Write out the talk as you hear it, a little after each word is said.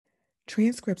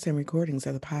Transcripts and recordings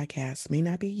of the podcast may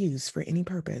not be used for any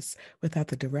purpose without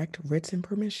the direct written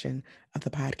permission of the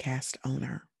podcast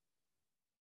owner.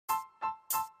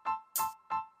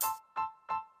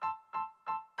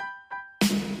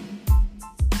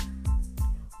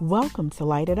 Welcome to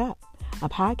Light It Up, a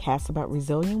podcast about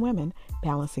resilient women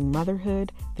balancing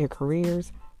motherhood, their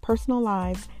careers, personal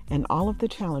lives, and all of the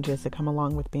challenges that come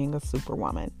along with being a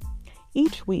superwoman.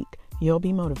 Each week, you'll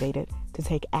be motivated to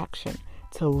take action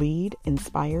to lead,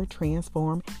 inspire,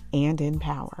 transform, and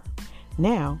empower.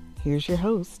 Now, here's your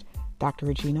host, Dr.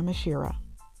 Regina Mashira.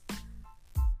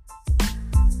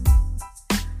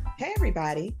 Hey,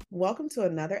 everybody. Welcome to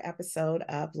another episode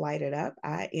of Light It Up.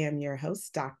 I am your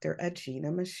host, Dr.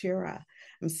 Regina Mashira.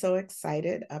 I'm so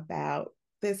excited about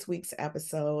this week's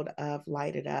episode of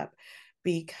Light It Up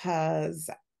because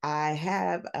I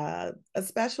have a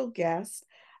special guest.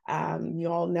 You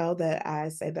all know that I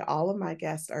say that all of my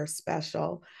guests are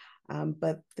special,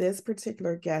 but this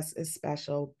particular guest is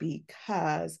special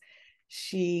because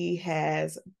she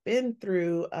has been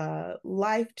through a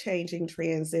life-changing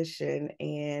transition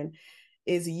and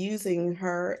is using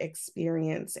her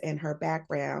experience and her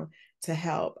background to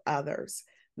help others.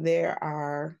 There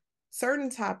are certain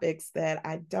topics that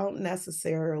I don't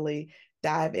necessarily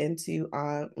dive into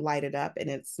on Light It Up, and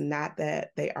it's not that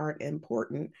they aren't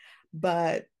important,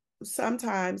 but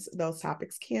sometimes those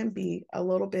topics can be a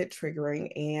little bit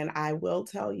triggering. And I will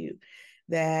tell you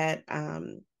that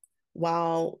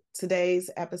while today's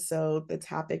episode, the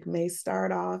topic may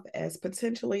start off as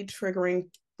potentially triggering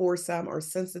for some or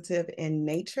sensitive in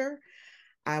nature,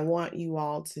 I want you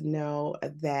all to know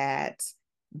that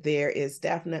there is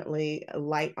definitely a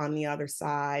light on the other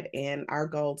side. And our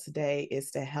goal today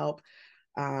is to help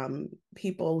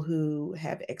people who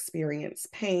have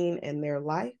experienced pain in their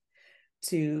life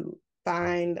to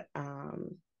find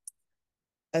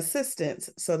assistance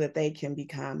so that they can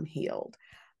become healed.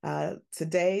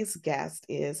 Today's guest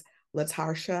is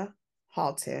Latarsha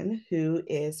Halton, who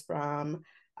is from,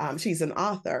 she's an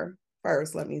author,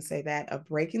 first, let me say that, of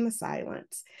Breaking the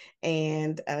Silence.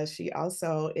 And she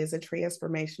also is a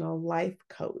transformational life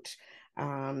coach.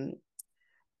 So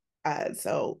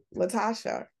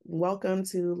Latarsha, welcome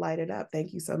to Light It Up.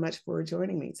 Thank you so much for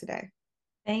joining me today.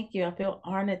 Thank you. I feel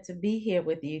honored to be here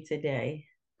with you today.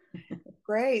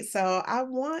 Great. So I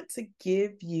want to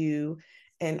give you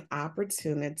an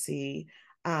opportunity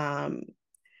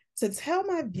to tell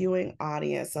my viewing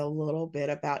audience a little bit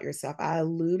about yourself. I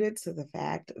alluded to the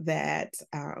fact that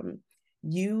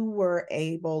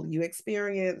you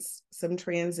experienced some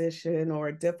transition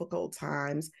or difficult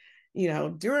times,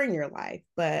 during your life,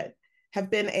 but have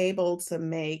been able to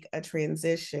make a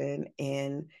transition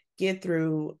and get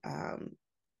through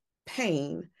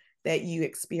pain that you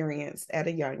experienced at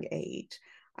a young age.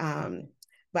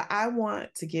 But I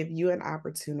want to give you an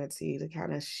opportunity to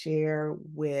kind of share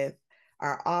with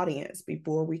our audience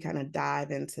before we kind of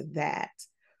dive into that.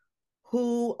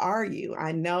 Who are you?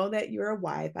 I know that you're a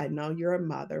wife. I know you're a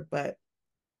mother, but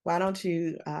why don't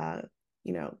you,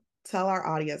 tell our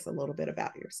audience a little bit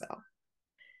about yourself?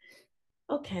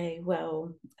 Okay,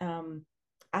 well,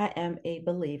 I am a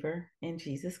believer in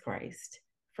Jesus Christ,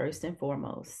 first and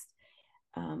foremost.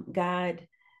 God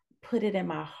put it in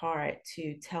my heart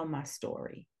to tell my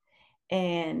story.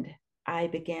 And I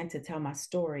began to tell my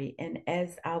story. And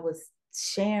as I was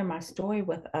sharing my story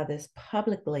with others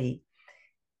publicly,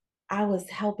 I was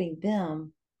helping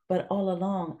them, but all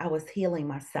along I was healing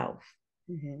myself.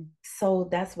 Mm-hmm. So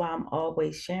that's why I'm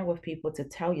always sharing with people to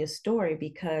tell your story,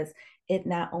 because it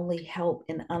not only help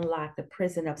and unlock the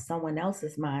prison of someone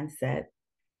else's mindset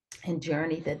and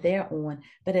journey that they're on,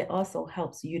 but it also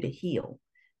helps you to heal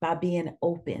by being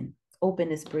open.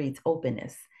 Openness breeds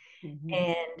openness. Mm-hmm.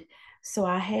 And so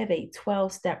I have a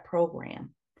 12-step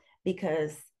program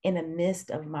because in the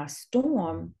midst of my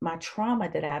storm, my trauma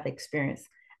that I've experienced,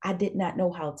 I did not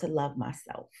know how to love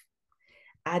myself.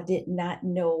 I did not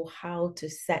know how to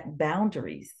set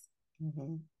boundaries.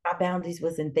 Mm-hmm. My boundaries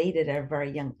was invaded at a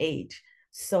very young age.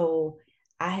 So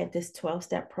I had this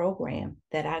 12-step program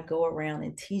that I go around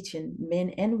and teaching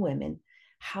men and women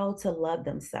how to love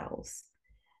themselves.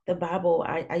 The Bible,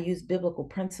 I use biblical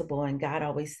principle, and God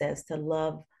always says to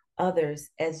love others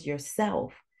as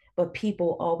yourself, but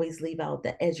people always leave out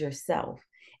the as yourself.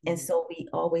 And so we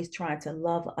always try to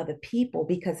love other people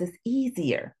because it's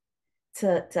easier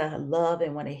to love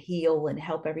and want to heal and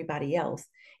help everybody else.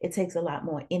 It takes a lot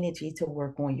more energy to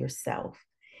work on yourself.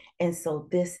 And so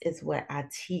this is what I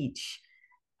teach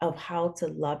of how to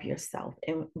love yourself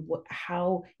and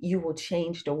how you will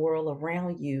change the world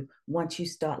around you once you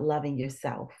start loving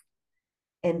yourself.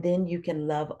 And then you can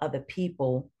love other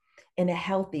people in a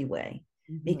healthy way.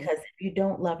 Mm-hmm. Because if you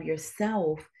don't love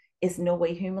yourself, it's no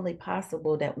way humanly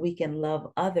possible that we can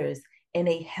love others in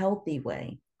a healthy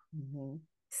way. Mm-hmm.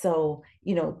 So,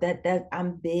 that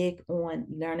I'm big on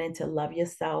learning to love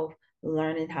yourself,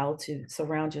 learning how to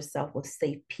surround yourself with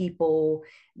safe people,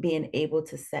 being able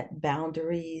to set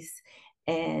boundaries.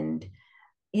 And,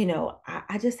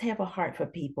 I just have a heart for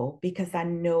people because I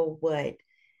know what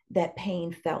that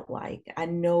pain felt like. I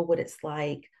know what it's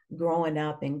like growing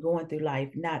up and going through life,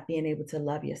 not being able to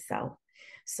love yourself.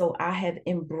 So I have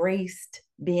embraced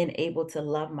being able to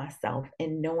love myself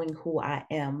and knowing who I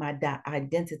am, my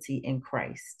identity in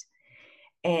Christ.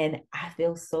 And I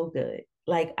feel so good.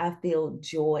 Like I feel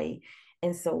joy.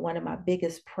 And so one of my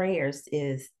biggest prayers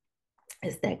is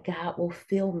that God will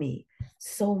fill me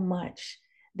so much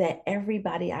that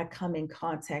everybody I come in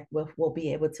contact with will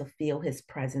be able to feel his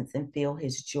presence and feel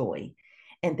his joy.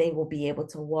 And they will be able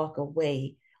to walk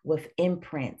away with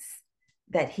imprints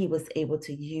that he was able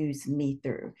to use me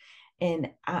through. And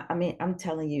I mean, I'm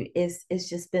telling you, it's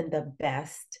just been the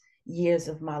best years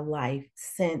of my life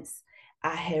since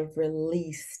I have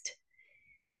released,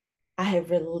 I have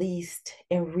released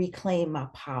and reclaimed my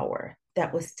power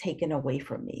that was taken away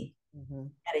from me Mm-hmm.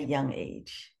 at a young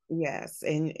age. Yes,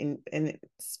 and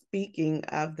speaking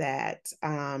of that,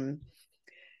 and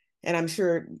I'm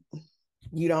sure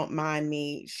you don't mind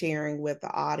me sharing with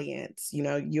the audience,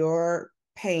 your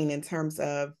pain in terms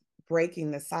of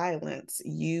breaking the silence.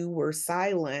 You were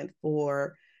silent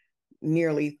for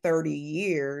nearly 30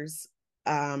 years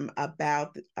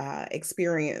about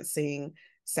experiencing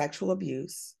sexual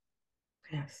abuse.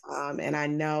 Yes. And I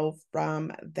know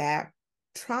from that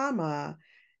trauma,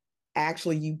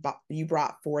 actually you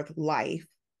brought forth life.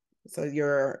 So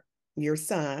your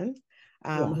son,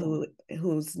 Yeah.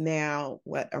 who's now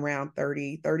what, around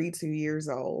 32 years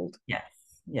old. Yes.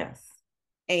 Yes.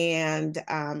 And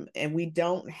we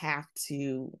don't have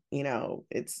to,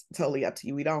 it's totally up to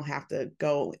you. We don't have to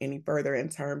go any further in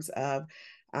terms of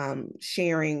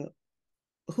sharing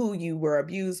who you were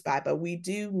abused by, but we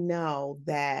do know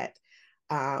that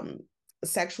um,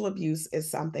 sexual abuse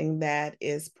is something that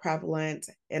is prevalent,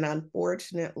 and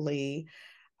unfortunately,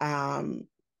 um,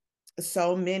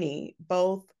 so many,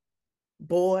 both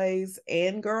boys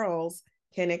and girls,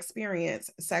 can experience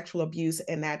sexual abuse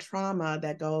and that trauma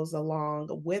that goes along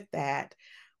with that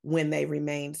when they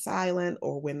remain silent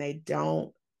or when they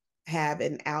don't have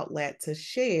an outlet to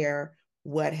share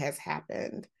what has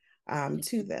happened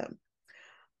to them.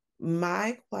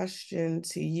 My question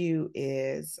to you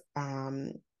is,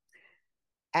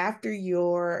 after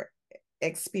your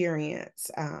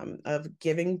experience of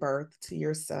giving birth to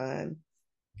your son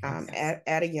Yes.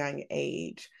 at a young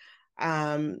age,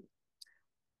 um,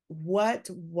 what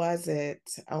was it,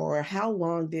 or how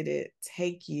long did it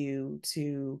take you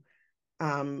to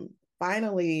um,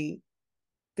 finally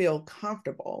feel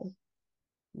comfortable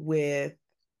with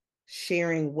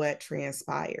sharing what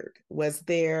transpired? Was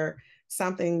there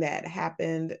something that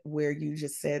happened where you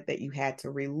just said that you had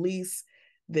to release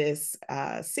this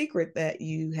secret that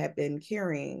you had been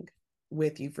carrying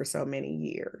with you for so many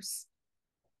years?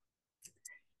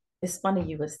 It's funny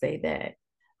you would say that.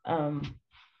 Um,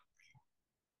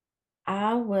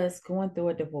 I was going through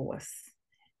a divorce.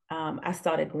 I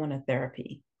started going to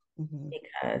therapy Mm-hmm.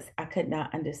 because I could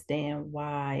not understand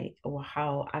why or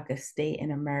how I could stay in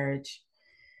a marriage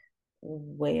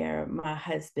where my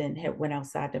husband had went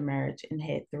outside the marriage and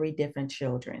had three different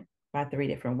children by three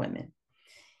different women.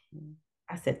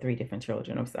 I said three different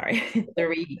children. I'm sorry.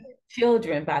 Three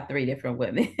children by three different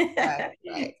women. Right,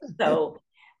 right. So,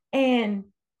 and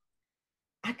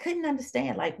I couldn't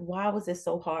understand, like, why was it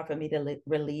so hard for me to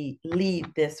really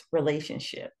leave this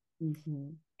relationship? Mm-hmm.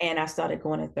 And I started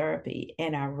going to therapy,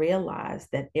 and I realized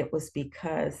that it was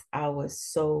because I was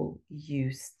so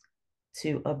used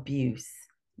to abuse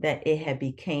that it had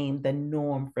became the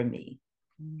norm for me.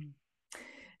 Mm-hmm.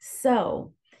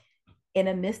 So, in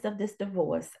the midst of this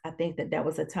divorce, I think that that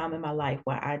was a time in my life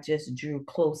where I just drew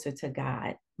closer to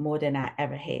God more than I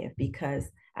ever have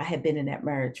because I had been in that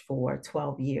marriage for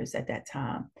 12 years at that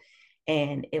time.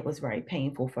 And it was very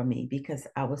painful for me because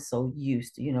I was so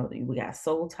used to, we got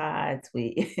soul ties,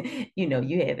 we, you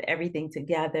have everything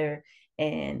together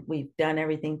and we've done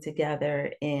everything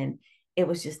together. And it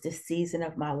was just a season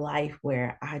of my life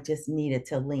where I just needed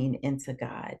to lean into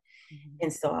God. Mm-hmm.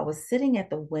 And so I was sitting at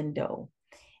the window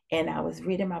and I was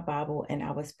reading my Bible and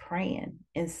I was praying,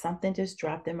 and something just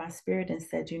dropped in my spirit and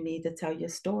said, "You need to tell your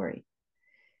story."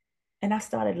 And I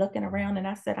started looking around and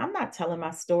I said, "I'm not telling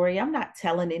my story. I'm not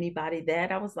telling anybody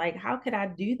that." I was like, "How could I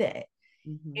do that?"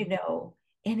 Mm-hmm. You know,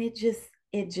 and it just,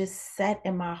 it just sat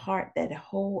in my heart that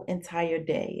whole entire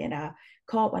day. And I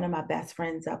called one of my best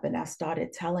friends up and I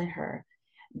started telling her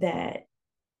that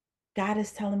God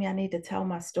is telling me I need to tell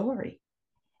my story.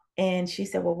 And she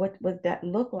said, well, what would that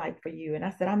look like for you? And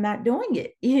I said, I'm not doing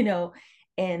it, you know.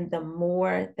 And the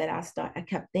more that I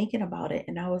kept thinking about it.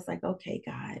 And I was like, okay,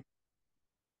 God,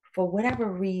 for whatever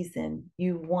reason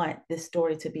you want this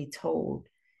story to be told,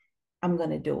 I'm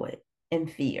going to do it in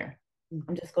fear.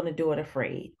 I'm just going to do it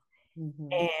afraid. Mm-hmm.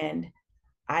 And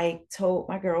I told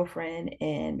my girlfriend,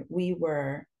 and we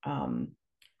were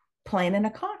planning a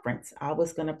conference. I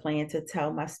was going to plan to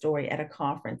tell my story at a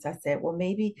conference. I said, well,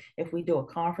 maybe if we do a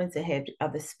conference and have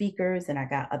other speakers, and I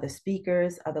got other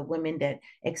speakers, other women that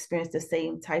experienced the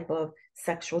same type of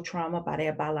sexual trauma by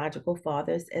their biological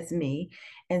fathers as me.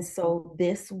 And so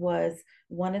this was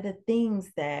one of the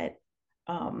things that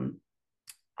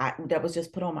that was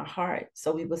just put on my heart.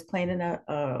 So we was planning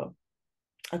a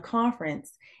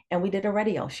conference, and we did a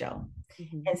radio show.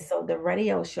 Mm-hmm. And so the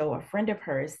radio show, a friend of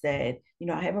hers said, you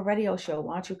know, I have a radio show.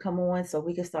 Why don't you come on so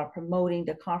we can start promoting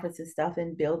the conference and stuff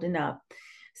and building up?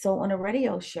 So on a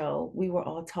radio show, we were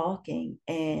all talking,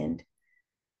 and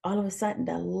all of a sudden,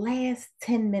 the last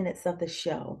 10 minutes of the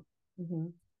show, Mm-hmm.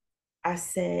 I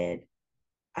said,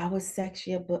 I was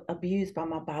sexually abused by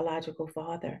my biological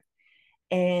father.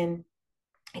 And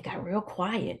it got real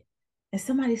quiet. And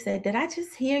somebody said, did I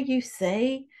just hear you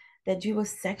say that you were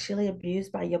sexually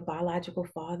abused by your biological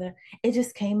father? It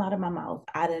just came out of my mouth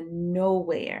out of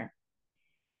nowhere.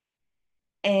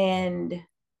 And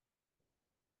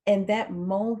in that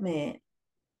moment,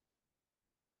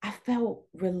 I felt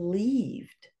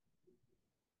relieved.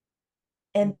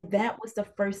 And that was the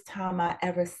first time I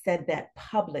ever said that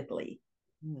publicly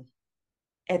Mm-hmm.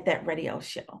 at that radio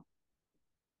show.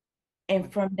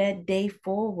 And from that day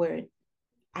forward,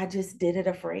 I just did it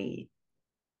afraid.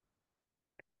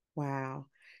 Wow.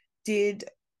 Did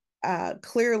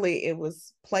clearly it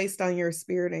was placed on your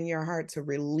spirit and your heart to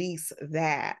release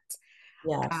that.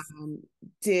 Yes. Um,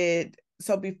 did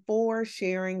so before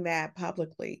sharing that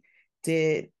publicly,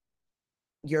 did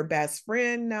your best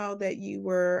friend know that you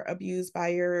were abused by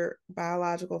your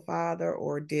biological father,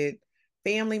 or did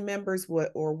family members,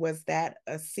 what, or was that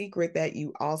a secret that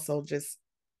you also just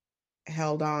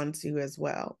held on to as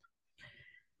well?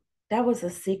 That was a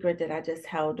secret that I just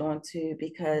held on to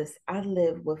because I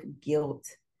lived with guilt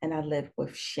and I lived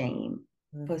with shame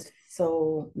for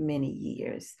so many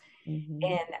years. Mm-hmm.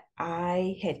 And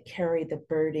I had carried the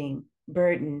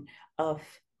burden of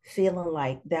feeling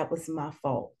like that was my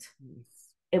fault. Yes.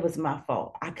 It was my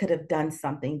fault. I could have done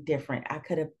something different. I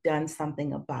could have done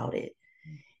something about it.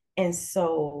 And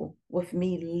so, with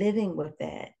me living with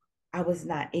that, I was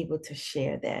not able to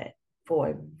share that for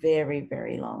a very,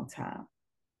 very long time.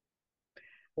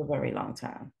 A very long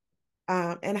time.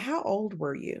 And how old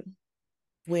were you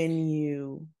when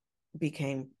you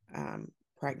became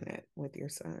pregnant with your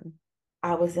son?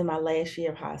 I was in my last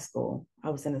year of high school. I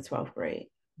was in the 12th grade.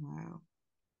 Wow.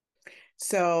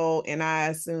 So, and I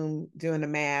assume doing the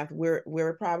math,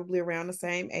 we're probably around the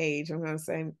same age. I'm going to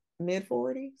say mid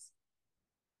 40s.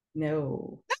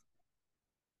 No.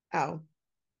 Oh,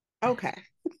 okay.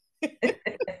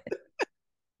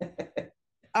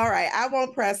 All right. I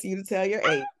won't press you to tell your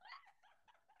age.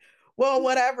 Well,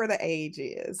 whatever the age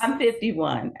is. I'm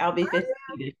 51. I'll be 52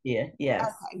 this year. Yes.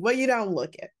 Okay. Well, you don't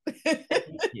look it.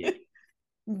 Thank you.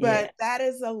 Yeah. But that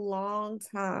is a long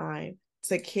time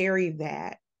to carry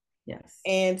that Yes.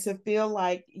 and to feel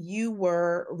like you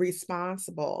were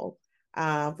responsible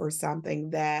for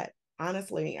something that,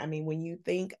 honestly, I mean, when you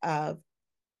think of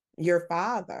your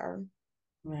father,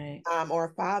 Right. or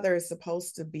a father is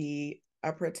supposed to be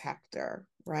a protector,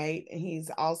 right? And he's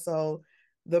also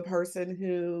the person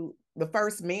who, the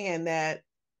first man that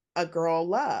a girl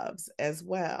loves as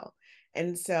well.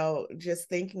 And so just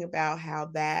thinking about how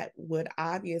that would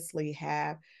obviously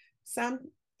have some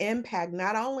impact,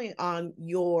 not only on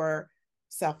your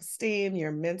self-esteem,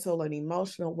 your mental and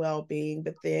emotional well-being,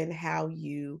 but then how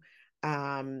you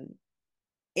um,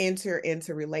 enter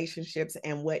into relationships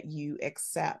and what you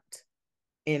accept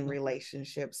in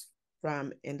relationships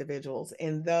from individuals.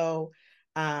 And though,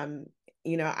 um,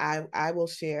 I will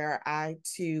share, I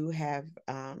too have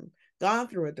gone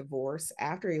through a divorce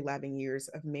after 11 years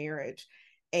of marriage.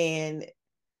 And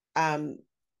um,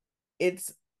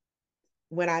 it's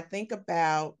when I think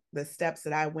about the steps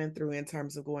that I went through in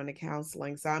terms of going to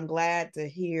counseling. So I'm glad to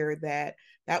hear that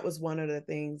that was one of the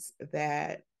things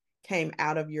that came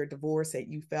out of your divorce, that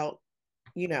you felt,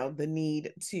 the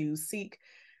need to seek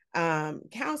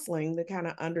counseling to kind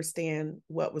of understand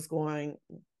what was going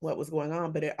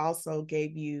on, but it also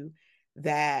gave you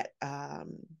that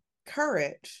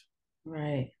courage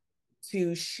Right.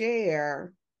 to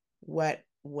share what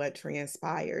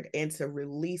transpired and to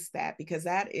release that, because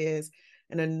that is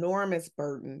an enormous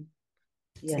burden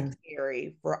to Yeah.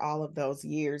 carry for all of those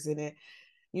years. And it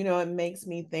makes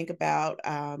me think about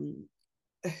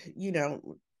you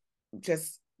know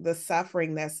just the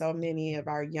suffering that so many of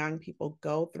our young people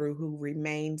go through who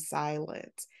remain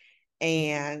silent,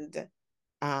 and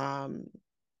um,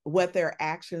 what their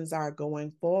actions are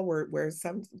going forward, where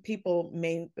some people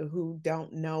may who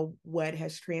don't know what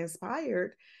has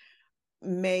transpired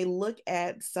may look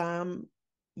at some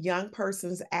young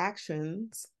person's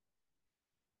actions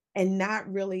and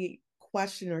not really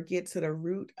question or get to the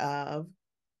root of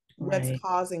what's Right.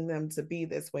 causing them to be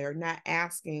this way, or not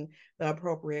asking the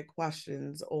appropriate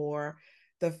questions, or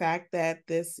the fact that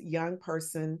this young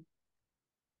person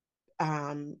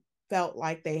um, felt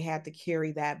like they had to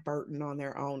carry that burden on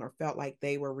their own, or felt like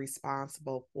they were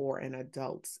responsible for an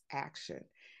adult's action.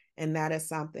 And that is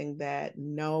something that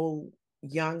no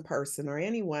young person or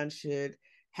anyone should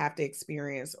have to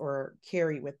experience or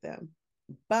carry with them.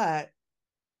 But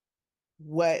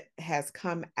what has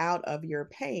come out of your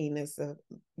pain is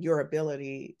your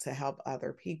ability to help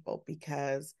other people,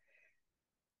 because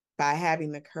by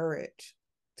having the courage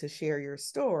to share your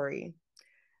story,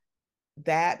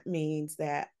 that means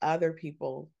that other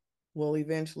people will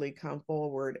eventually come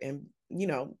forward and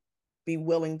be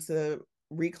willing to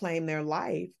reclaim their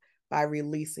life by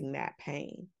releasing that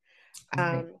pain.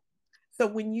 Right. So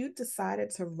when you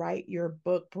decided to write your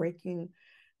book, Breaking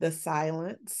the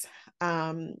Silence,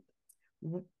 um,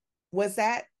 was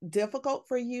that difficult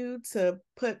for you to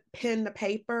put pen to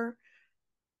paper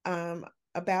um,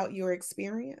 about your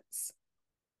experience?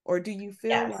 Or do you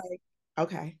feel Yes, like,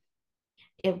 okay.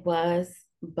 it was,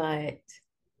 but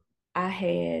I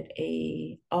had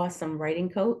a awesome writing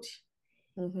coach,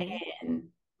 Mm-hmm. and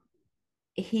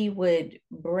he would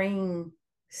bring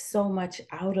so much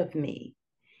out of me.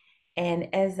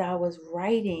 And as I was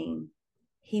writing,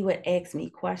 he would ask me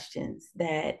questions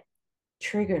that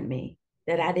triggered me,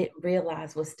 that I didn't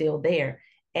realize was still there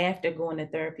after going to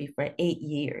therapy for 8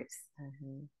 years.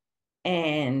 Mm-hmm.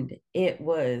 And it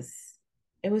was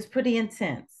pretty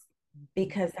intense,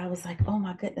 because I was like, oh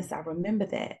my goodness, I remember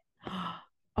that.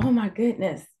 Oh my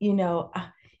goodness,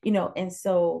 and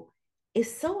so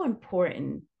it's so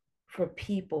important for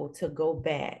people to go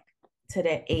back to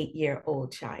that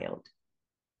 8-year-old child.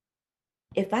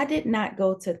 If I did not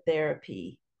go to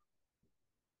therapy,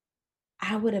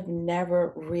 I would have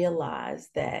never realized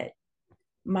that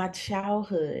my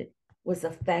childhood was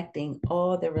affecting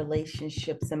all the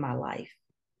relationships in my life,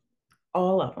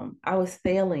 all of them. I was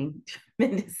failing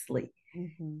tremendously.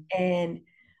 Mm-hmm. And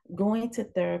going to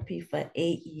therapy for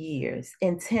 8 years,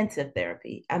 intensive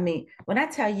therapy. I mean, when I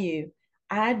tell you,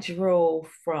 I drove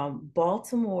from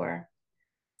Baltimore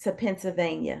to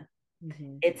Pennsylvania.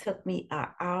 Mm-hmm. It took me an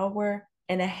hour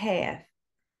and a half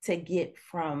to get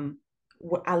from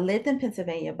where I lived in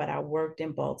Pennsylvania, but I worked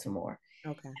in Baltimore.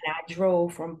 Okay. And I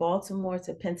drove from Baltimore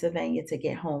to Pennsylvania to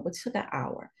get home, which took an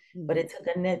hour, but Mm-hmm. it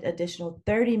took an additional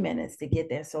 30 minutes to get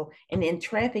there. So, and then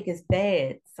traffic is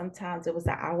bad. Sometimes it was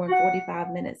an hour and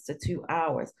 45 minutes to 2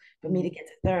 hours for me to Mm-hmm. get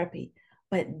to therapy.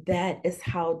 But that is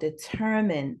how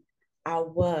determined I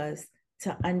was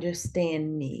to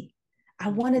understand me. I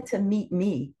wanted to meet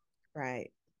me.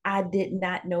 Right. I did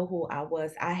not know who I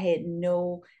was. I had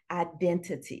no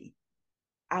identity.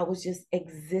 I was just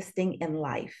existing in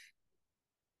life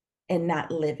and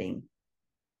not living.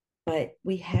 But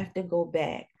we have to go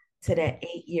back to that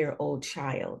 8-year-old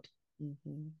child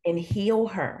Mm-hmm. and heal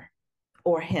her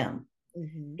or him.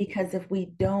 Mm-hmm. Because if we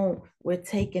don't, we're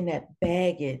taking that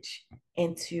baggage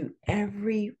into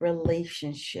every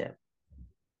relationship,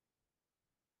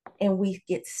 and we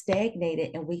get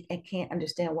stagnated, and we can't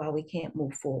understand why we can't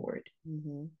move forward.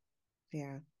 Mm-hmm.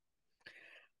 Yeah.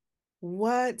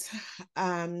 What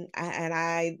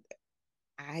I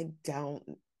don't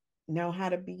know how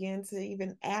to begin to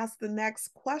even ask the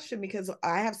next question, because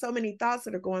I have so many thoughts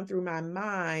that are going through my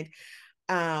mind.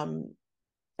 Um,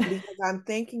 because I'm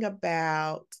thinking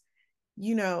about,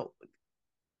 you know,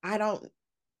 I don't,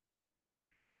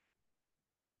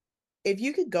 if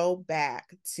you could go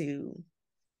back to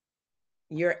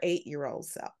your 8-year-old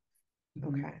self,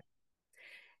 Mhm. okay,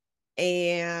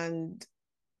 and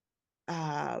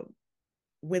uh,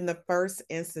 when the first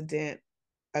incident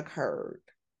occurred,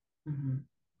 Mhm.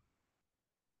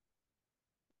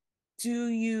 do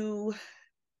you,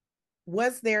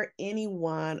 was there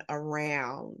anyone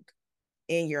around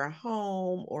in your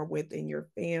home or within your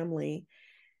family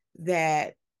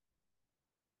that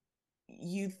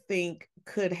you think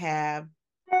could have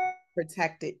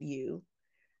protected you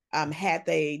had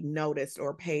they noticed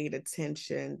or paid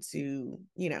attention to,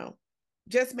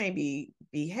 just maybe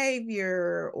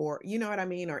behavior, or you know what I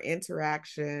mean, or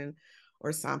interaction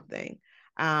or something.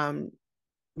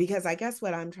 Because I guess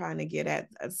what I'm trying to get at,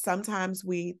 sometimes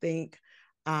we think,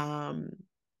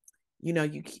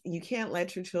 you can't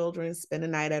let your children spend a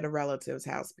night at a relative's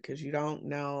house because you don't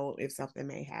know if something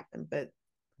may happen. But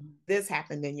this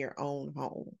happened in your own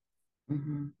home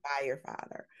by your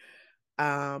father.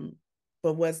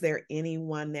 But was there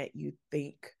anyone that you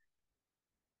think,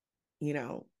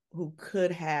 who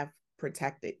could have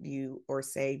protected you or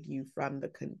saved you from the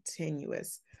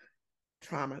continuous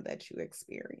trauma that you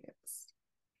experienced?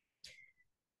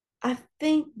 I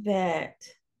think that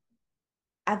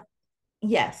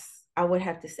yes, I would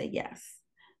have to say yes.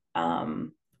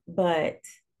 But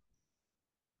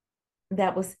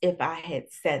that was if I had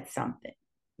said something.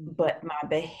 But my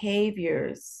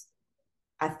behaviors,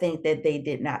 I think that they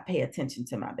did not pay attention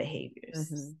to my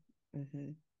behaviors.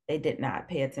 They did not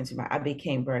pay attention. I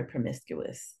became very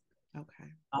promiscuous. Okay.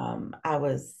 I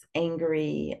was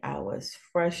angry. I was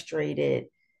frustrated.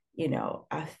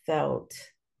 I felt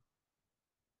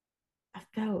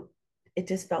it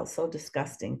just felt so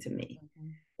disgusting to me.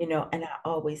 And I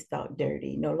always felt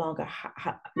dirty. No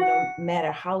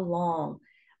matter how long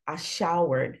I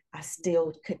showered, I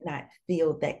still could not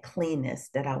feel that cleanness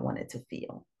that I wanted to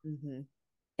feel.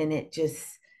 And it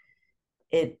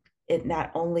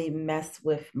not only messed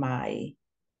with my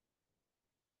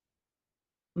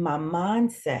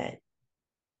mindset,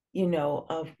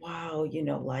 of wow,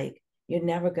 like you're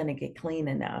never gonna get clean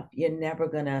enough. You're never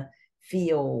gonna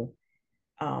feel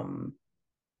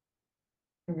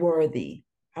worthy.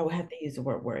 I would have to use the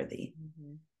word worthy.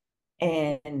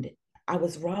 And I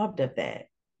was robbed of that.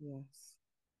 Yes.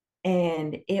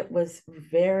 And it was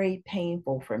very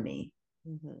painful for me.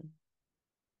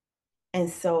 And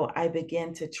so I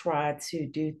began to try to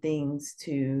do things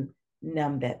to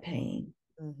numb that pain.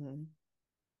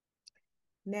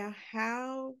 Now,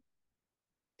 how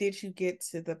did you get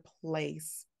to the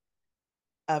place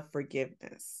of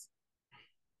forgiveness?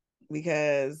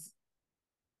 Because,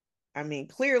 I mean,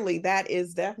 clearly that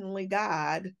is definitely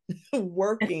God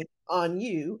working on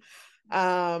you.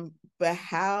 But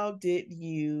how did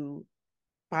you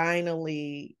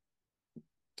finally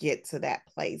get to that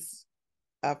place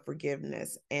of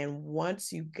forgiveness? And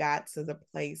once you got to the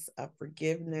place of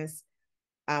forgiveness,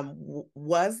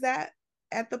 was that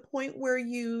at the point where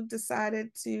you decided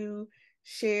to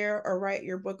share or write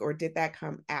your book, or did that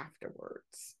come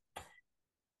afterwards?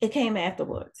 It came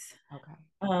afterwards. Okay.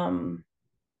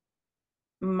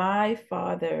 My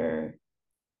father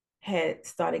had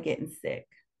started getting sick.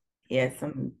 He had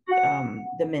some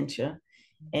dementia,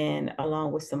 and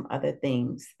along with some other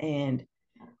things. And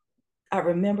I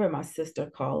remember my sister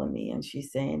calling me and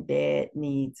she's saying, Dad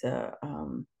needs are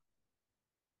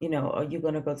you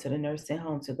going to go to the nursing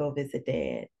home to go visit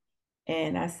Dad?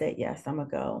 And I said, yes, I'm going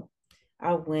to go.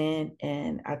 I went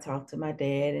and I talked to my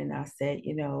dad and I said,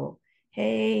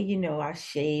 hey, I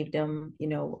shaved him,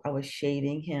 I was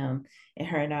shaving him, and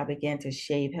her and I began to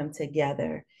shave him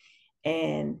together.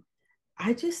 And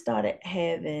I just started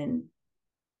having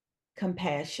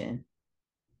compassion.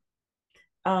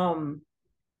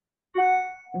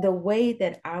 The way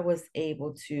that I was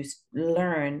able to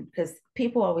learn, because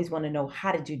people always want to know,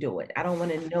 how did you do it? I don't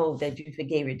want to know that you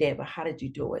forgave your dad, but how did you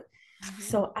do it?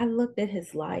 So I looked at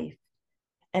his life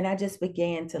and I just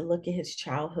began to look at his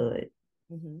childhood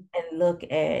and look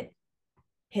at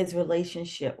his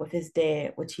relationship with his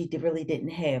dad, which he really didn't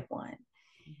have one.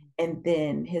 And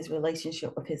then his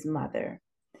relationship with his mother.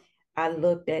 I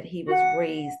looked at, he was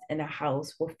raised in a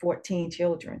house with 14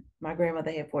 children. My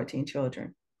grandmother had 14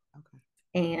 children. Okay.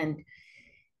 And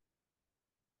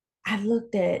I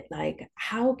looked at, like,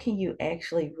 how can you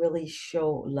actually really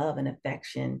show love and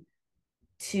affection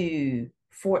to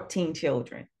 14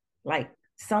 children? Like,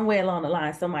 somewhere along the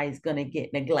line, somebody's going to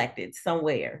get neglected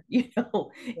somewhere,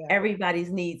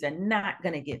 everybody's needs are not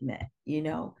going to get met,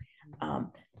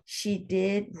 she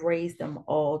did raise them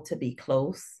all to be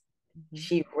close.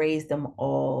 She raised them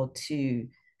all to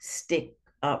stick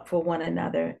up for one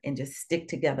another and just stick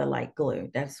together like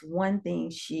glue. That's one thing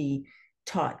she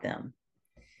taught them.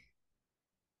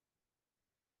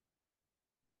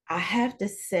 I have to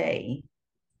say,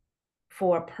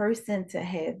 for a person to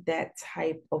have that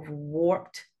type of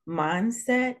warped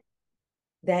mindset,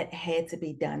 that had to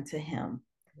be done to him.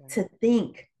 Yeah. To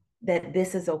think that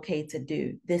this is okay to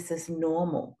do, this is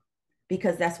normal,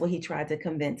 because that's what he tried to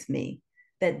convince me,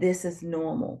 that this is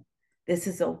normal, this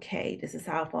is okay, this is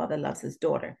how a father loves his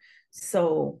daughter.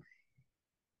 So,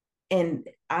 and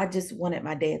I just wanted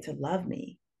my dad to love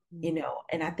me. you Mm-hmm. know,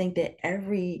 and I think that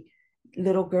every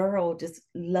little girl just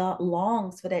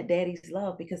longs for that daddy's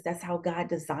love because that's how God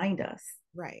designed us,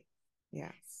 Right.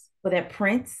 Yes. for that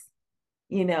prince,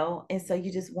 you know. And so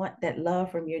you just want that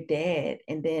love from your dad.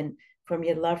 And then from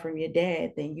your love from your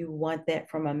dad, then you want that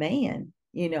from a man,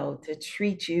 you know, to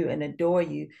treat you and adore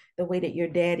you the way that your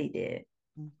daddy did.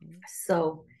 Mm-hmm.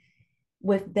 So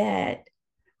with that,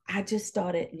 I just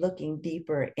started looking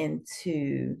deeper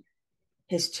into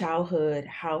his childhood,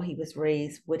 how he was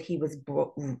raised, what he was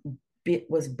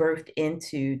birthed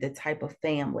into, the type of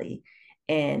family,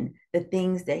 and the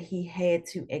things that he had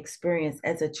to experience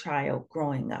as a child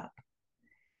growing up,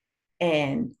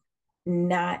 and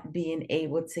not being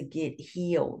able to get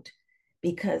healed,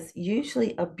 because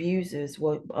usually abusers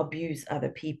will abuse other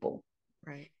people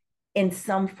Right. in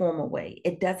some form of way.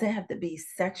 It doesn't have to be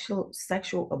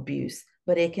sexual abuse,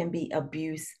 but it can be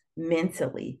abuse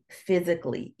mentally,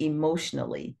 physically,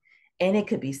 emotionally, and it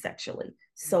could be sexually.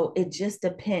 So it just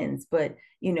depends. But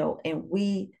you know, and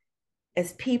we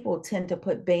as people tend to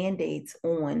put band-aids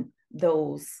on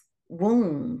those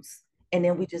wounds, and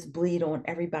then we just bleed on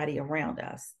everybody around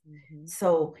us. Mm-hmm.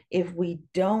 So if we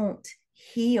don't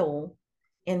heal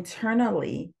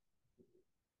internally,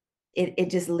 it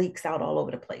just leaks out all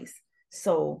over the place.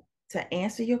 So to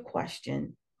answer your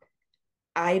question,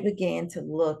 I began to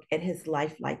look at his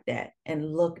life like that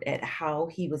and looked at how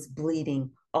he was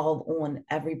bleeding all on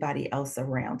everybody else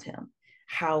around him,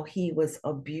 how he was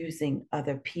abusing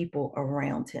other people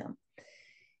around him.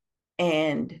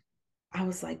 And I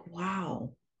was like,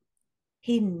 wow,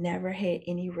 he never had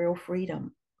any real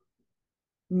freedom.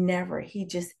 Never. He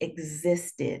just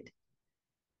existed,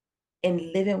 and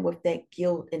living with that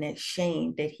guilt and that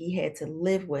shame that he had to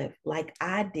live with, like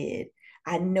I did.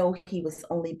 I know he was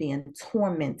only being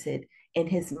tormented in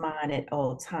his mind at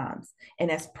all times.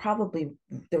 And that's probably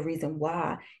the reason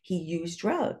why he used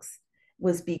drugs,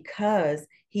 was because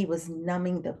he was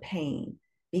numbing the pain,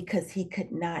 because he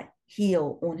could not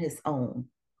heal on his own.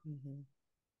 Mm-hmm.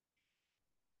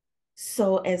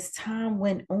 So as time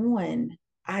went on,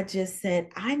 I just said,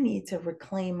 I need to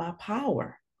reclaim my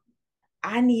power.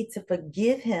 I need to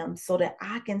forgive him so that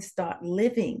I can start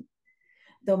living.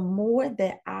 The more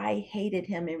that I hated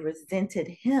him and resented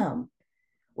him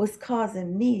was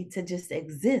causing me to just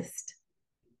exist.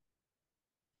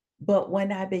 But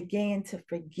when I began to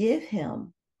forgive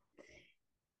him,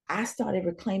 I started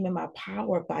reclaiming my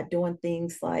power by doing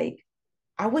things like,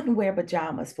 I wouldn't wear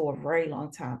pajamas for a very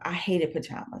long time. I hated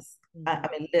pajamas. Mm-hmm. I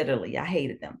mean, literally, I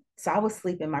hated them. So I would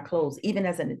sleep in my clothes, even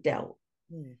as an adult.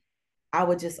 Mm-hmm. I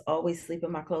would just always sleep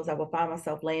in my clothes. I would find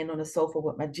myself laying on the sofa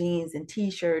with my jeans and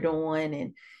t-shirt on,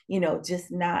 and, you know, just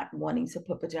not wanting to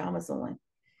put pajamas on,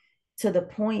 to the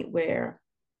point where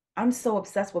I'm so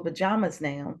obsessed with pajamas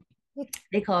now.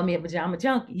 They call me a pajama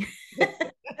junkie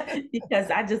because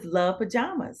I just love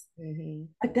pajamas. Mm-hmm.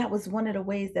 But that was one of the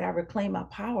ways that I reclaimed my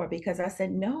power, because I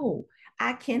said, no,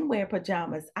 I can wear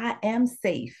pajamas. I am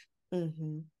safe,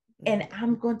 Mm-hmm. and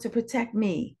I'm going to protect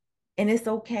me. And it's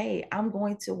okay. I'm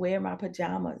going to wear my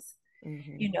pajamas,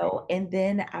 Mm-hmm. you know. And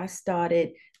then I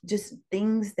started, just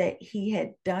things that he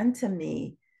had done to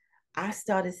me, I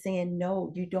started saying,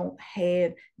 no, you don't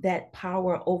have that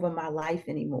power over my life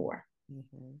anymore.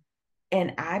 Mm-hmm.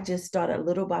 And I just started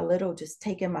little by little just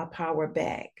taking my power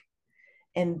back.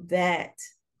 And that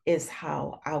is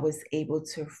how I was able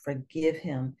to forgive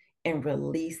him and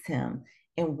release him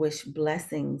and wish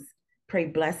blessings, pray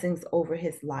blessings over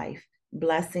his life,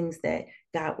 blessings that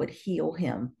God would heal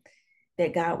him,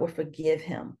 that God would forgive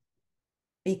him,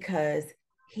 because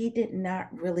he did not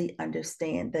really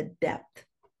understand the depth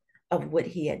of what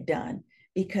he had done.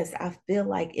 Because I feel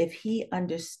like if he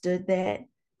understood that,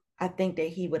 I think that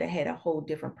he would have had a whole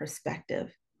different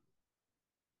perspective.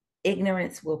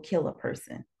 Ignorance will kill a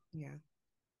person. Yeah.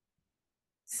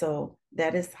 So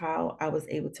that is how I was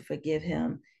able to forgive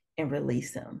him and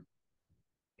release him.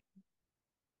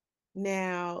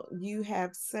 Now you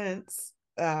have since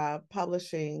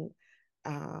publishing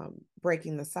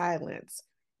Breaking the Silence.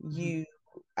 Mhm. You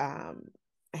um,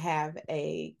 have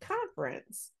a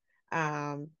conference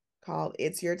um, called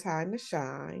It's Your Time to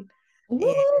Shine. And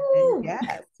Woo!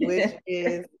 yes, which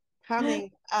is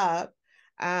coming up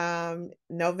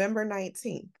November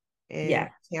 19th in Yeah.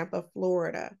 Tampa,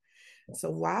 Florida. So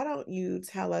why don't you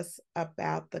tell us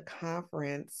about the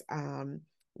conference?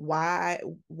 Why,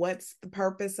 what's the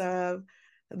purpose of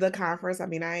the conference? I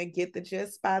mean, I get the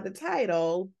gist by the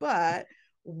title, but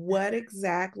what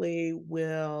exactly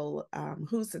will,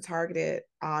 who's the targeted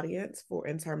audience for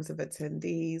in terms of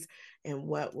attendees, and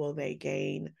what will they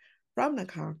gain from the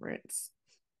conference?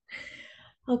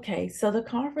 Okay, so the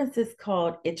conference is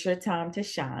called It's Your Time to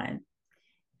Shine.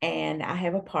 And I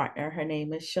have a partner. Her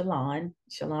name is Shalon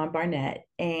Barnett,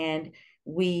 and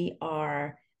we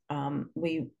are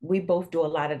we both do a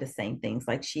lot of the same things.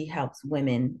 Like she helps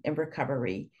women in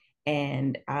recovery,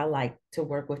 and I like to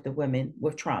work with the women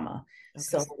with trauma. Okay.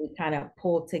 So we kind of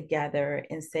pull together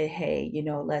and say, hey,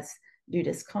 let's do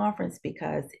this conference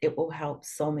because it will help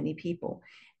so many people.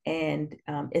 And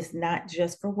it's not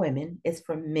just for women, it's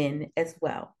for men as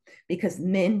well, because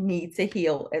men need to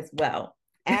heal as well.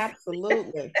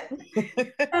 Absolutely.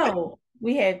 So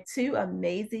we have two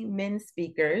amazing men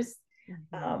speakers.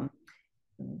 Mhm. Um,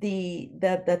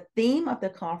 the theme of the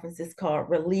conference is called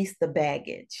Release the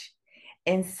Baggage.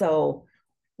 And so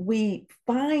we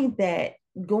find that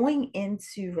going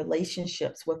into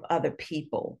relationships with other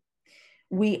people,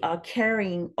 we are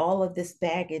carrying all of this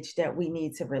baggage that we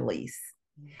need to release.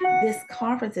 This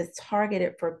conference is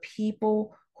targeted for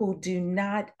people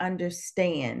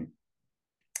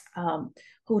um,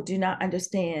 who do not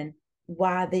understand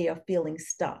why they are feeling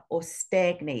stuck or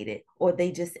stagnated, or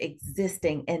they just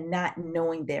existing and not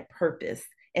knowing their purpose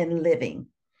and living.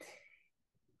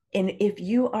 And if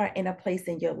you are in a place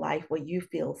in your life where you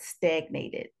feel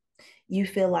stagnated, you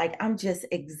feel like I'm just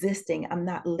existing, I'm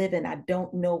not living, I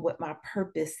don't know what my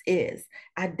purpose is,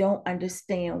 I don't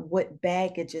understand what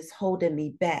baggage is holding me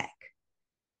back,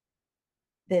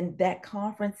 then that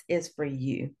conference is for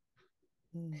you.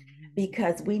 Mhm.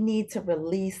 Because we need to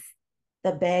release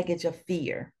the baggage of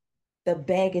fear, the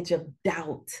baggage of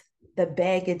doubt, the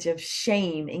baggage of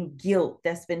shame and guilt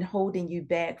that's been holding you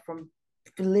back from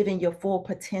living your full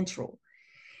potential.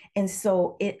 And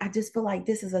so I just feel like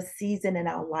this is a season in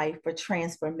our life for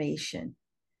transformation.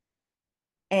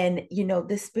 And,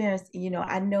 this experience,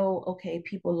 I know, okay,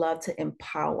 people love to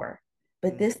empower,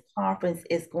 but this conference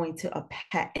is going to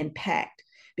impact,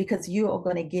 because you are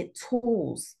going to get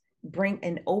tools, bring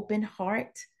an open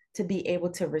heart to be able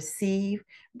to receive,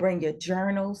 bring your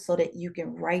journal so that you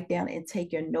can write down and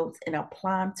take your notes and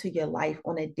apply them to your life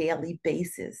on a daily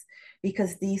basis,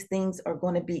 because these things are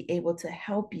going to be able to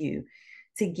help you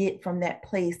to get from that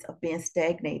place of being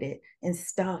stagnated and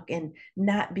stuck and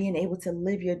not being able to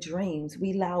live your dreams.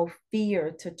 We allow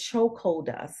fear to chokehold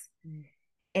us,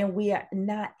 and we are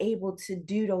not able to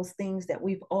do those things that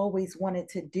we've always wanted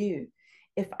to do.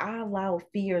 If I allow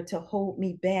fear to hold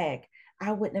me back,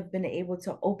 I wouldn't have been able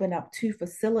to open up 2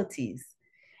 facilities,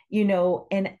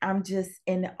 and I'm just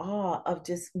in awe of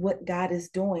just what God is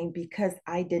doing, because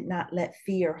I did not let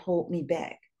fear hold me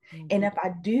back. And if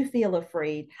I do feel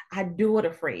afraid, I do it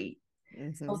afraid.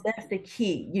 Mm-hmm. So that's the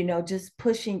key, just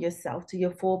pushing yourself to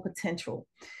your full potential.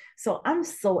 So I'm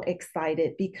so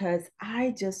excited because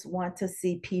I just want to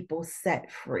see people set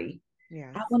free.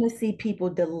 Yes. I want to see people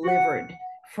delivered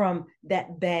from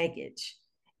that baggage.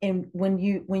 And when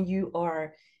you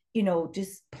are,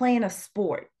 just playing a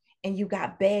sport and you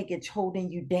got baggage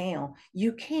holding you down,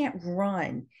 you can't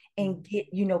run and get,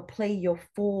 play your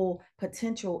full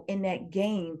potential in that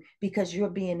game, because you're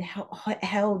being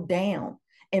held down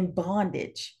in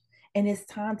bondage. And it's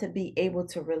time to be able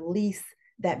to release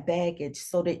that baggage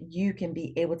so that you can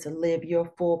be able to live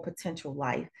your full potential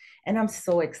life. And I'm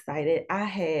so excited. I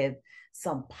have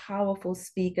some powerful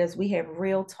speakers. We have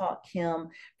Real Talk Kim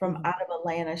from out of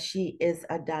Atlanta. She is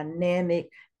a dynamic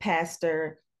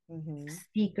pastor,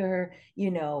 speaker.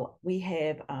 We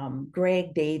have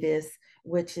Greg Davis,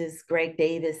 Greg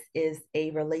Davis is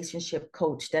a relationship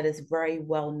coach that is very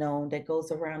well known, that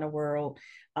goes around the world,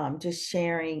 just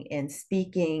sharing and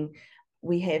speaking.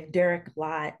 We have Derek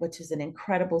Lott, which is an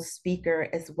incredible speaker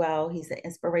as well. He's an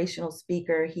inspirational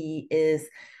speaker. He is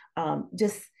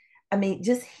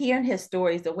just hearing his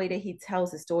stories, the way that he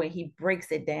tells the story, he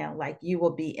breaks it down like you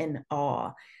will be in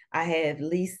awe. I have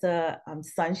Lisa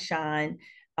Sunshine.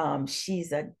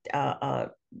 She's a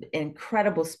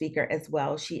incredible speaker as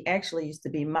well. She actually used to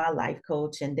be my life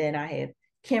coach. And then I have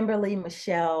Kimberly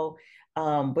Michelle,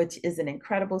 which is an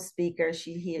incredible speaker.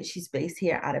 She's based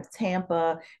here out of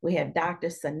Tampa. We have Dr.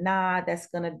 Sanaa that's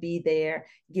going to be there,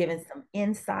 giving some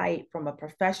insight from a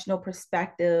professional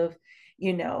perspective.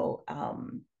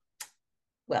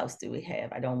 What else do we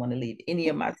have? I don't want to leave any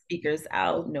of my speakers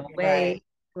out. No way.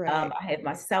 Right. I have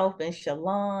myself and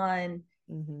Shalon,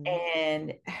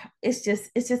 and it's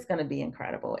just going to be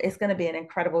incredible. It's going to be an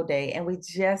incredible day. And we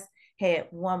just had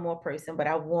one more person, but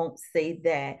I won't say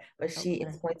that, but she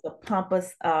is going to pump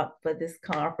us up for this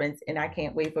conference, and I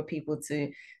can't wait for people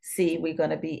to see. We're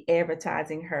going to be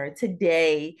advertising her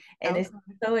today, and it's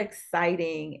so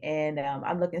exciting, and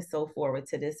I'm looking so forward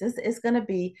to this. It's going to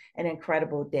be an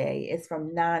incredible day. It's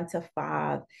from 9 to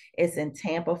 5. It's in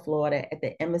Tampa, Florida, at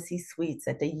the Embassy Suites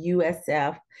at the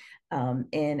USF.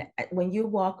 And when you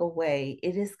walk away,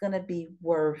 it is going to be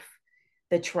worth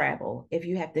the travel. If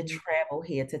you have to travel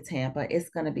here to Tampa, it's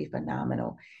going to be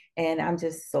phenomenal. And I'm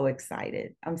just so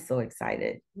excited. I'm so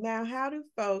excited. Now, how do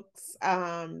folks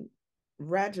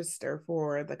register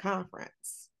for the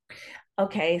conference?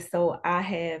 Okay, so I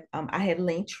have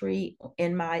Linktree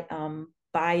in my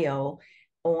bio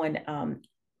on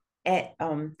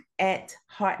at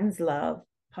Heartens Love,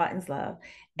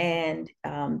 and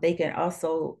they can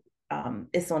also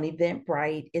it's on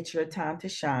Eventbrite. It's Your Time to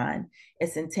Shine.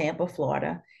 It's in Tampa,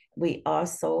 Florida. We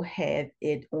also have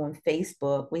it on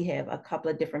Facebook. We have a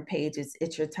couple of different pages.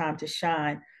 It's Your Time to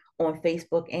Shine on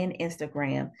Facebook and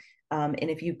Instagram. And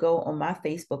if you go on my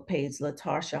Facebook page,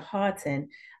 Latasha Harton,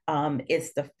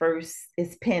 it's the first,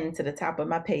 it's pinned to the top of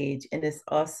my page, and it's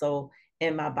also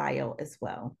in my bio as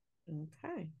well.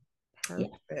 Okay, Yeah.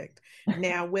 perfect.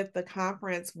 Now, with the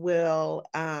conference, will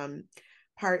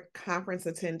part conference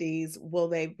attendees, will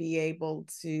they be able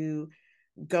to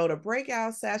go to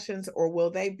breakout sessions, or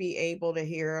will they be able to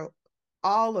hear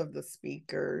all of the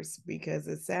speakers? Because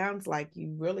it sounds like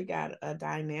you really got a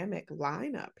dynamic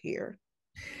lineup here.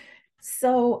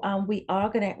 So we are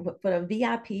gonna for the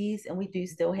VIPs, and we do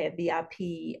still have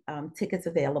VIP tickets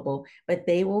available, but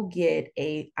they will get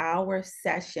a hour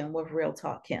session with Real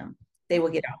Talk Kim. They will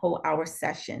get a whole hour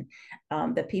session.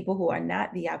 The people who are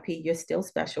not VIP, you're still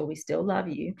special. We still love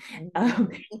you,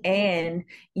 and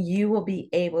you will be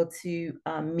able to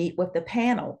meet with the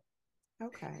panel.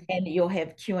 Okay. And you'll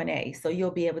have Q&A. So you'll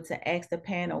be able to ask the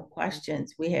panel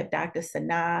questions. We have Dr.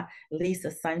 Sana, Lisa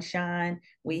Sunshine,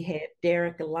 we have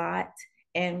Derek Lott,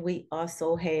 and we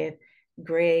also have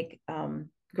Greg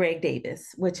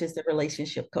Davis, which is the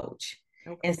relationship coach.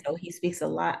 Okay. And so he speaks a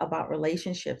lot about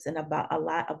relationships and about a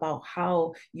lot about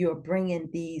how you're bringing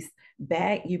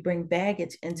you bring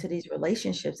baggage into these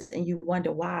relationships, and you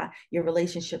wonder why your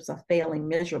relationships are failing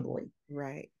miserably.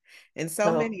 Right. And so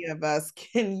So, many of us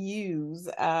can use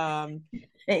yeah.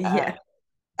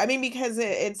 I mean, because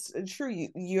it's true.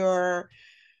 Your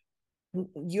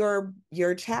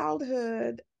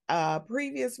childhood,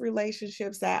 previous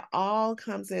relationships, that all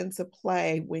comes into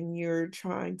play when you're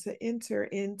trying to enter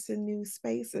into new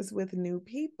spaces with new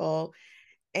people.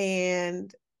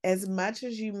 And as much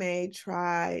as you may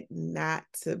try not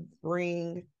to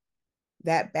bring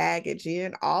that baggage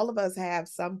in, all of us have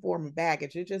some form of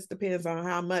baggage. It just depends on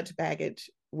how much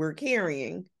baggage we're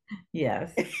carrying.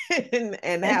 Yes.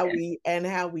 And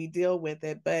how we deal with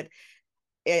it. But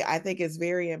I think it's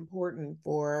very important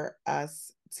for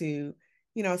us to,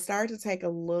 start to take a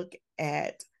look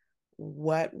at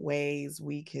what ways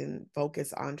we can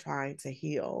focus on trying to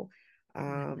heal,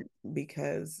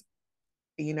 because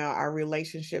our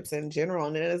relationships in general,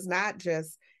 and it is not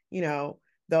just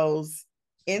those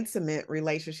intimate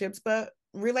relationships, but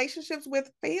relationships with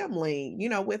family,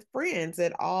 with friends,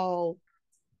 it all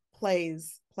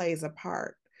plays a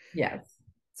part. Yes.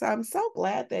 So I'm so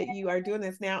glad that you are doing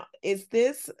this. Now, is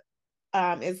this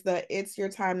it's Your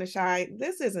Time to Shine?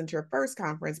 This isn't your first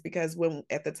conference, because when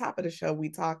at the top of the show we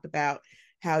talked about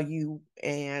how you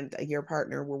and your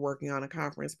partner were working on a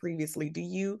conference previously. Do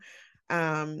you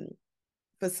um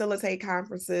facilitate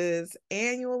conferences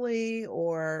annually,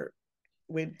 or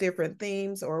with different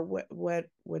themes, or what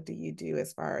do you do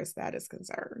as far as that is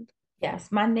concerned? Yes,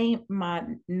 my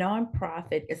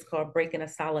nonprofit is called Breaking the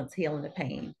Silence, Healing the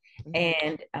Pain.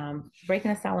 Mm-hmm. And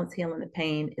Breaking the Silence, Healing the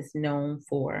Pain is known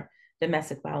for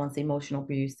domestic violence, emotional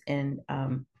abuse, and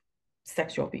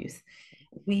sexual abuse.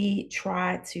 We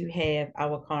try to have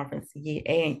our conference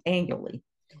annually.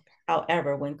 Okay.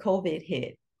 However, when COVID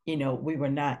hit, we were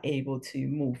not able to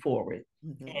move forward.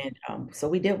 Mm-hmm. And so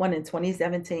we did one in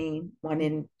 2017, one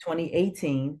in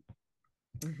 2018.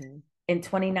 Mm-hmm. In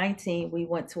 2019, we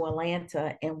went to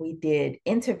Atlanta and we did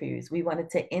interviews. We wanted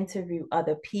to interview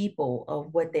other people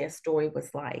of what their story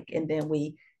was like. And then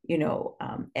we,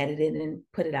 edited and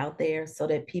put it out there so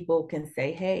that people can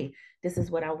say, hey, this is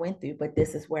what I went through, but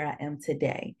this is where I am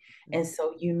today. And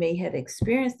so you may have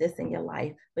experienced this in your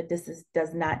life, but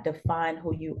does not define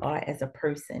who you are as a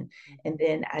person. And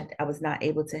then I was not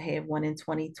able to have one in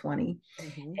 2020.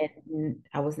 Mm-hmm. And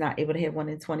I was not able to have one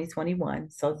in 2021.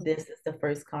 So this is the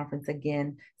first conference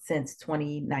again since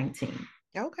 2019.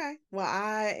 Okay. Well,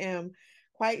 I am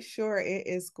quite sure it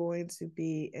is going to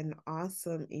be an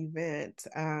awesome event.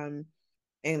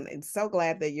 And so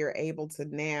glad that you're able to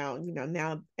now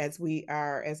as we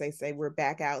are, as they say, we're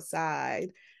back outside,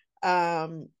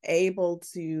 able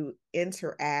to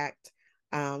interact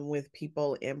with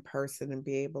people in person and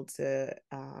be able to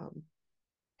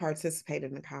participate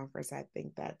in the conference. I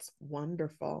think that's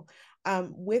wonderful.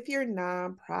 With your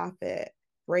nonprofit,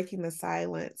 Breaking the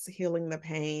Silence, Healing the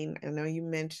Pain, I know you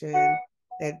mentioned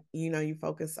that, you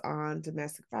focus on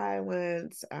domestic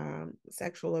violence,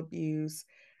 sexual abuse.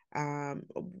 Um,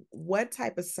 what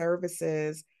type of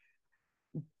services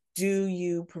do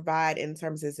you provide in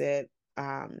terms, is that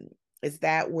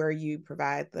where you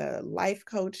provide the life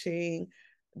coaching?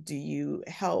 Do you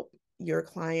help your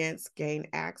clients gain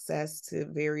access to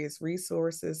various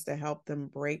resources to help them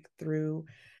break through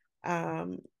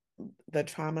um, the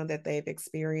trauma that they've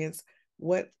experienced?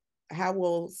 What,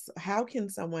 how can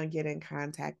someone get in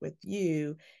contact with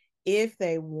you if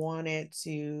they wanted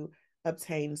to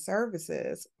obtain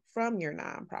services from your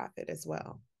nonprofit as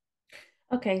well?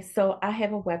 Okay, so I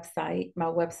have a website. My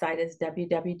website is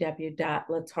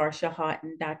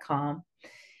www.latarshaharton.com.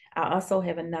 I also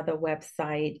have another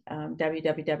website,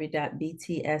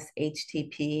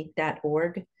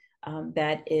 www.btshtp.org.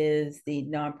 That is the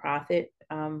nonprofit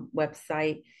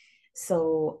website.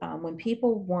 So when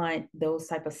people want those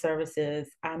type of services,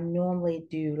 I normally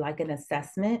do like an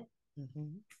assessment.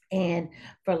 Mm-hmm. And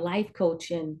for life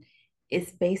coaching,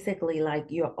 it's basically like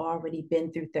you're already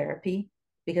been through therapy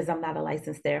because I'm not a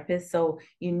licensed therapist. So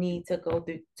you need to go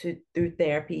through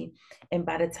therapy. And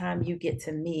by the time you get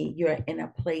to me, you're in a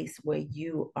place where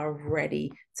you are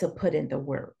ready to put in the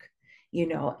work.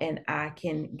 And I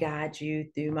can guide you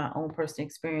through my own personal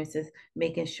experiences,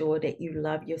 making sure that you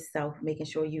love yourself, making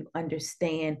sure you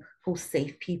understand who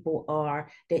safe people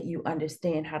are, that you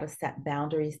understand how to set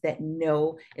boundaries, that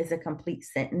no is a complete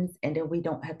sentence. And then we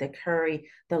don't have to carry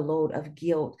the load of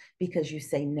guilt because you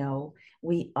say no.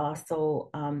 We also,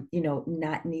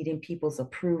 not needing people's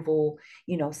approval,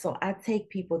 so I take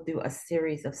people through a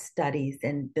series of studies,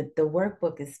 and the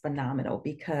workbook is phenomenal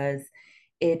because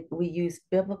we use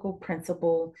biblical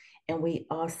principle, and we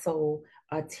also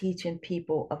are teaching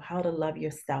people of how to love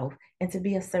yourself and to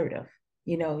be assertive.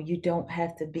 You don't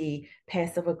have to be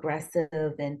passive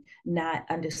aggressive and not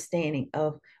understanding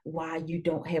of why you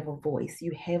don't have a voice.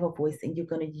 You have a voice, and you're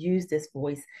going to use this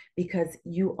voice because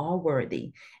you are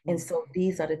worthy. And so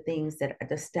these are the things that are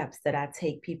the steps that I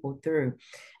take people through.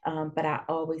 But I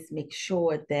always make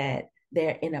sure that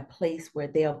they're in a place where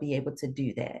they'll be able to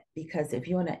do that. Because if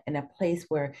you're in a place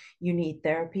where you need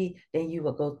therapy, then you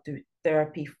will go through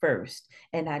therapy first.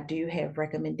 And I do have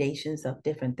recommendations of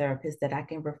different therapists that I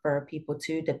can refer people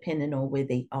to depending on where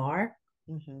they are.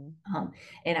 Mm-hmm.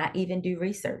 And I even do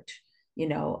research.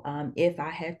 If I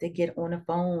have to get on the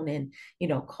phone and,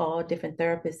 call different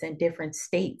therapists in different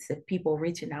states, if people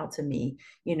reaching out to me,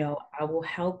 I will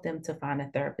help them to find a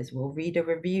therapist. We'll read the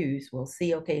reviews. We'll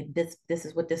see, okay, this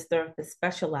is what this therapist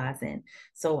specializes in.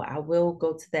 So I will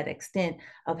go to that extent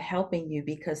of helping you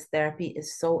because therapy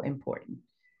is so important.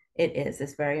 It is.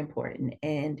 It's very important.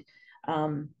 And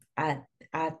I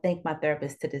I thank my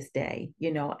therapist to this day,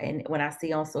 and when I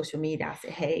see on social media, I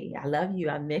say, hey, I love you.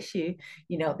 I miss you,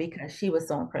 because she was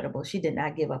so incredible. She did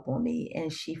not give up on me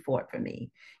and she fought for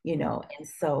me, and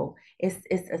so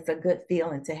it's a good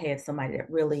feeling to have somebody that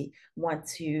really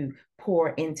wants to pour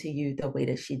into you the way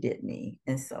that she did me.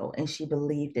 And she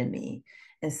believed in me.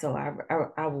 And so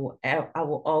I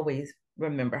will always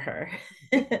remember her.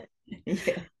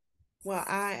 Yeah. Well,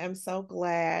 I am so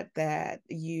glad that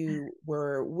you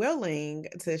were willing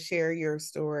to share your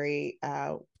story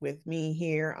with me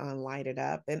here on Light It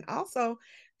Up, and also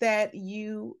that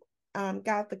you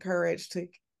got the courage to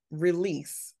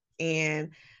release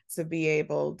and to be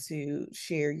able to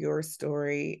share your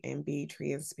story and be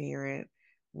transparent,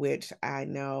 which I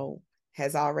know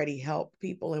has already helped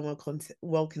people and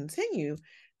will continue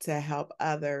to help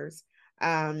others.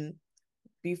 Um,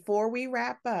 Before we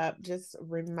wrap up, just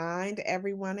remind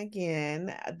everyone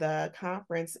again, the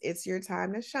conference, It's Your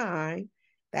Time to Shine.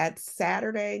 That's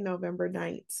Saturday, November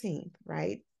 19th,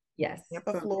 right? Yes,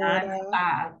 Tampa, from 9 to Florida,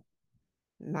 5.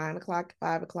 9 o'clock to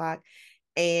 5 o'clock.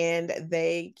 And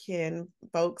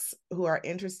folks who are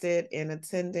interested in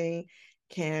attending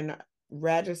can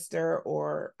register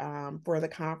or for the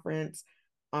conference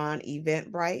on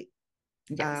Eventbrite.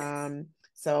 Yes.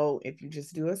 So if you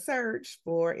just do a search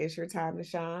for It's Your Time to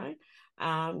Shine,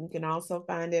 you can also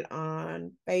find it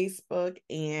on Facebook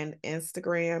and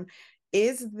Instagram.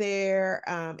 Is there,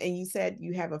 and you said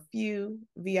you have a few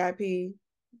VIP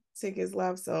tickets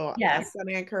left. So I'm Yes. going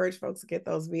to encourage folks to get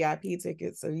those VIP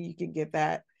tickets so you can get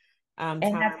that And I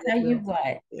time with tell you Will.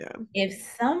 what, Yeah. if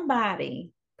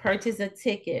somebody purchase a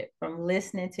ticket from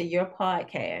listening to your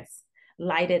podcast,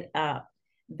 Light It Up,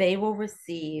 they will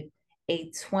receive a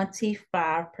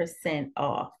 25%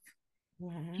 off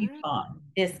Wow. coupon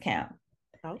discount.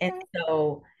 And Okay.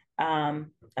 so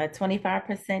a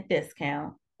 25%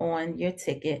 discount on your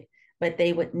ticket, but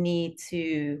they would need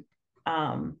to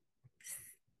um,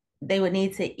 they would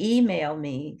need to email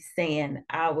me saying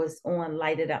I was on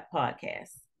Light It Up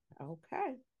podcast.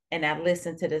 Okay. And I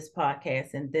listened to this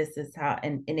podcast, and this is how,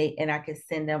 and I can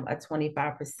send them a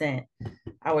 25%.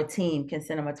 Our team can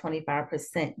send them a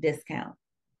 25% discount.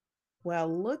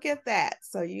 Well, look at that.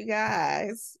 So you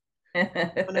guys want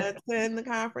to attend the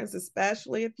conference,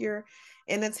 especially if you're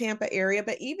in the Tampa area,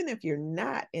 but even if you're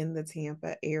not in the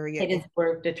Tampa area, it is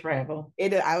worth the travel.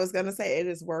 I was going to say it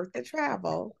is worth the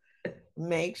travel.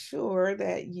 Make sure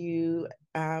that you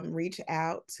reach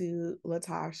out to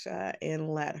Latasha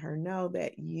and let her know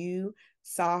that you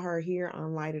saw her here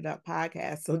on Light It Up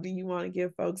podcast. So do you want to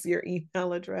give folks your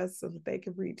email address so that they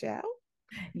can reach out?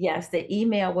 Yes, the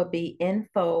email would be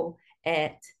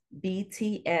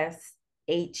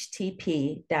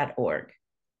info@btshtp.org.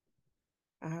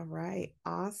 All right,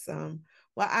 awesome.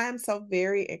 Well, I am so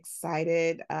very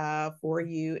excited for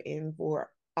you and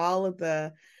for all of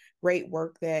the great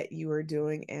work that you are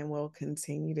doing and will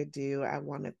continue to do. I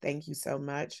want to thank you so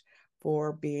much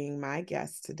for being my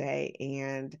guest today.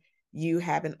 And you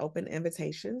have an open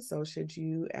invitation. So should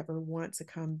you ever want to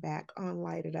come back on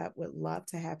Light It Up, would love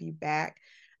to have you back.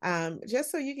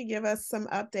 Just so you can give us some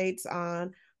updates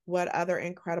on what other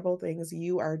incredible things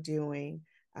you are doing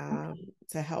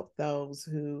to help those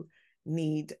who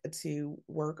need to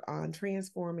work on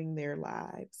transforming their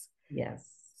lives. Yes.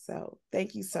 So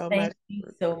thank you so much. Thank you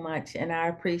so much. And I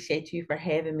appreciate you for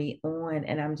having me on.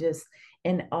 And I'm just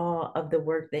in awe of the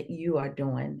work that you are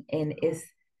doing. And it's,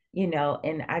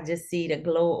 and I just see the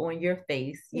glow on your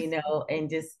face, and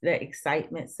just the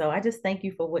excitement. So I just thank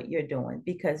you for what you're doing,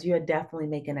 because you're definitely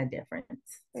making a difference.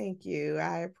 Thank you.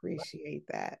 I appreciate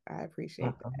that. that.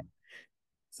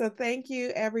 So thank you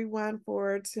everyone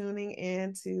for tuning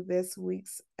in to this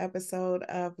week's episode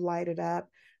of Light It Up.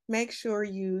 Make sure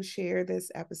you share this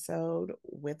episode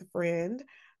with a friend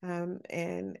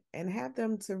and have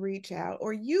them to reach out,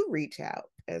 or you reach out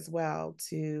as well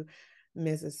to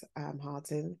Mrs.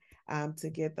 Halton to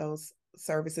get those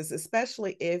services,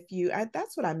 especially if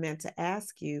that's what I meant to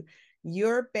ask you.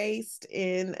 You're based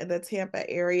in the Tampa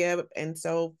area. And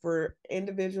so for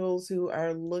individuals who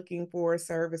are looking for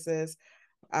services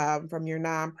from your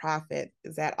nonprofit,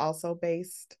 is that also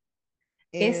based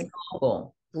in? It's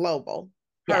global. Global.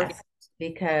 Perfect. Yes,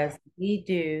 because we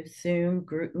do Zoom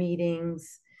group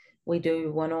meetings. We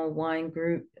do one-on-one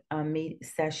group meet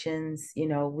sessions.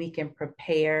 We can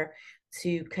prepare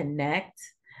to connect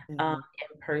in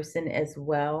person as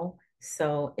well.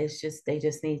 So it's just, they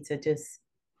just need to just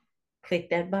click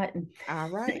that button.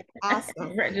 All right.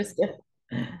 Awesome. Register.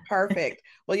 Perfect.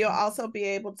 Well, you'll also be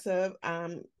able to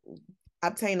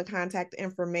obtain the contact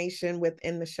information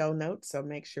within the show notes. So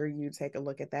make sure you take a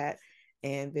look at that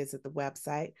and visit the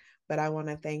website. But I want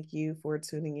to thank you for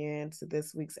tuning in to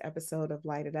this week's episode of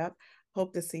Light It Up.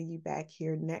 Hope to see you back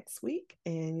here next week,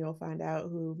 and you'll find out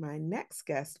who my next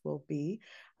guest will be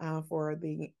for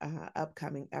the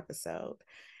upcoming episode.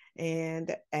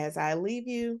 And as I leave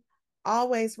you,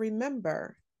 always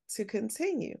remember to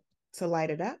continue to light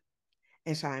it up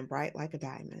and shine bright like a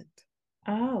diamond.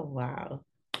 Oh, wow.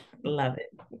 Love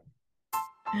it.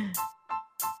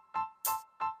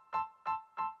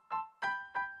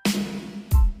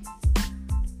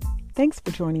 Thanks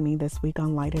for joining me this week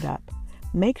on Light It Up.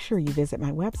 Make sure you visit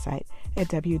my website at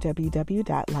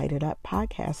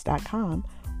www.lightituppodcast.com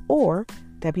or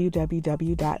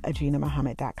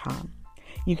www.ajinamuhammad.com.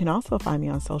 You can also find me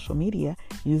on social media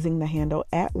using the handle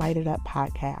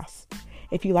 @LightItUpPodcast.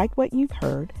 If you like what you've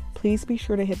heard, please be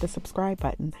sure to hit the subscribe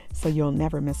button so you'll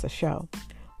never miss a show.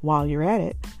 While you're at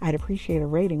it, I'd appreciate a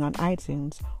rating on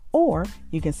iTunes, or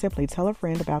you can simply tell a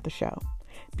friend about the show.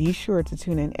 Be sure to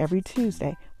tune in every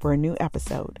Tuesday for a new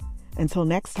episode. Until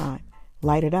next time,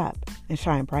 light it up and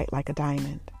shine bright like a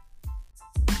diamond.